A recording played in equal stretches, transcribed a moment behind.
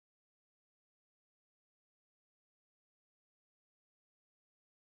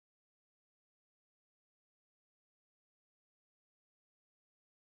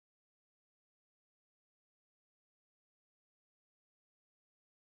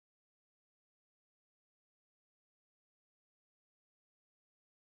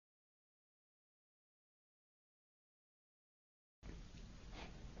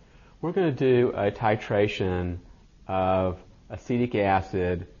We're going to do a titration of acetic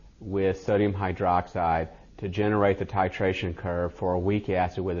acid with sodium hydroxide to generate the titration curve for a weak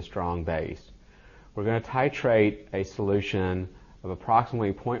acid with a strong base. We're going to titrate a solution of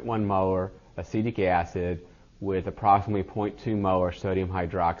approximately 0.1 molar acetic acid with approximately 0.2 molar sodium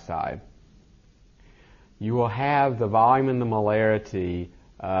hydroxide. You will have the volume and the molarity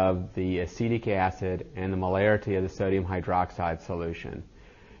of the acetic acid and the molarity of the sodium hydroxide solution.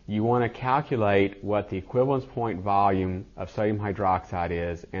 You want to calculate what the equivalence point volume of sodium hydroxide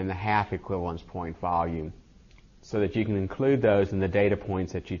is and the half equivalence point volume so that you can include those in the data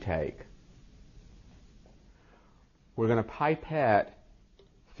points that you take. We're going to pipette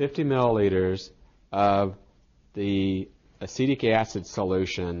 50 milliliters of the acetic acid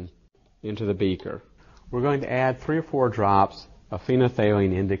solution into the beaker. We're going to add 3 or 4 drops of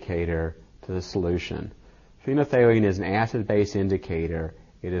phenolphthalein indicator to the solution. Phenolphthalein is an acid-base indicator.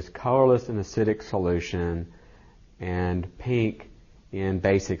 It is colorless in acidic solution and pink in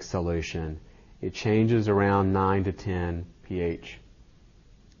basic solution. It changes around 9 to 10 pH.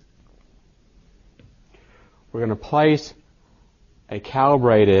 We're going to place a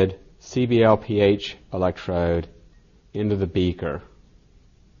calibrated CBL pH electrode into the beaker.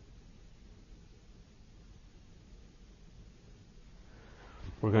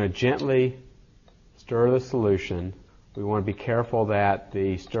 We're going to gently stir the solution. We want to be careful that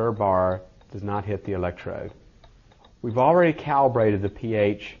the stir bar does not hit the electrode. We've already calibrated the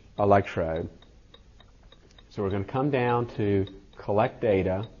pH electrode. So we're going to come down to collect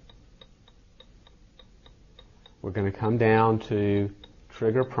data. We're going to come down to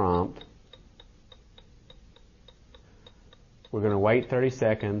trigger prompt. We're going to wait 30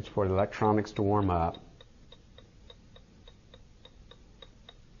 seconds for the electronics to warm up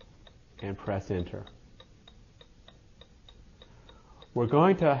and press enter. We're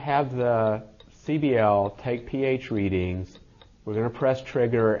going to have the CBL take pH readings. We're going to press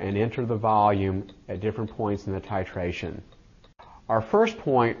trigger and enter the volume at different points in the titration. Our first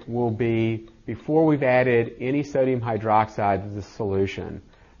point will be before we've added any sodium hydroxide to the solution.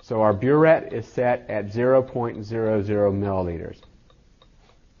 So our burette is set at 0.00 milliliters.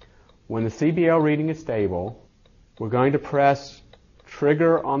 When the CBL reading is stable, we're going to press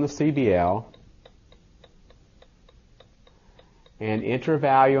trigger on the CBL and enter a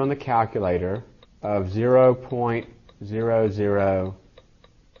value on the calculator of 0.00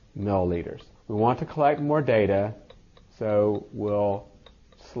 milliliters. We want to collect more data, so we'll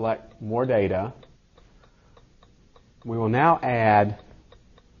select more data. We will now add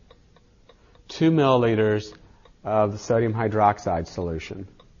 2 milliliters of the sodium hydroxide solution.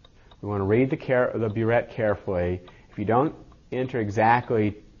 We want to read the burette carefully. If you don't enter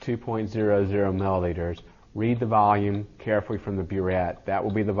exactly 2.00 milliliters, read the volume carefully from the burette. That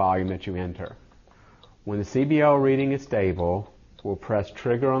will be the volume that you enter. When the CBL reading is stable, we'll press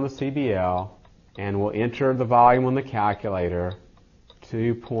trigger on the CBL and we'll enter the volume on the calculator,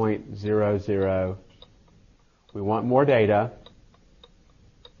 2.00. We want more data.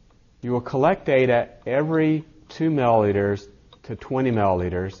 You will collect data every 2 milliliters to 20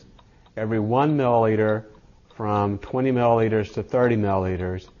 milliliters, every 1 milliliter from 20 milliliters to 30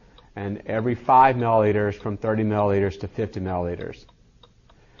 milliliters, and every 5 milliliters from 30 milliliters to 50 milliliters.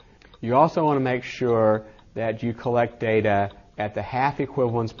 You also want to make sure that you collect data at the half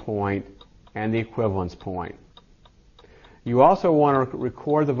equivalence point and the equivalence point. You also want to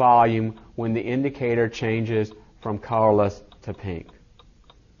record the volume when the indicator changes from colorless to pink.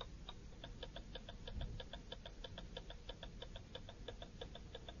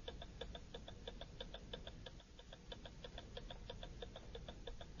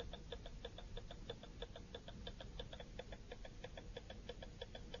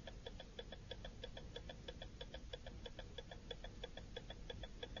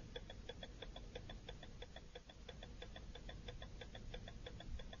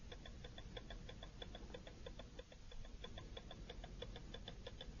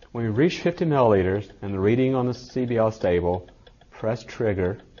 When you reach 50 milliliters and the reading on the CBL is stable, press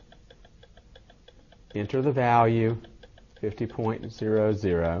trigger, enter the value,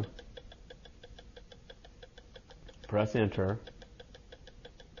 50.00, press enter.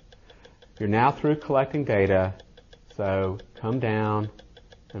 You're now through collecting data, so come down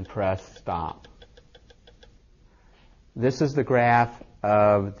and press stop. This is the graph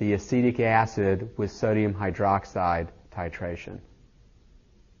of the acetic acid with sodium hydroxide titration.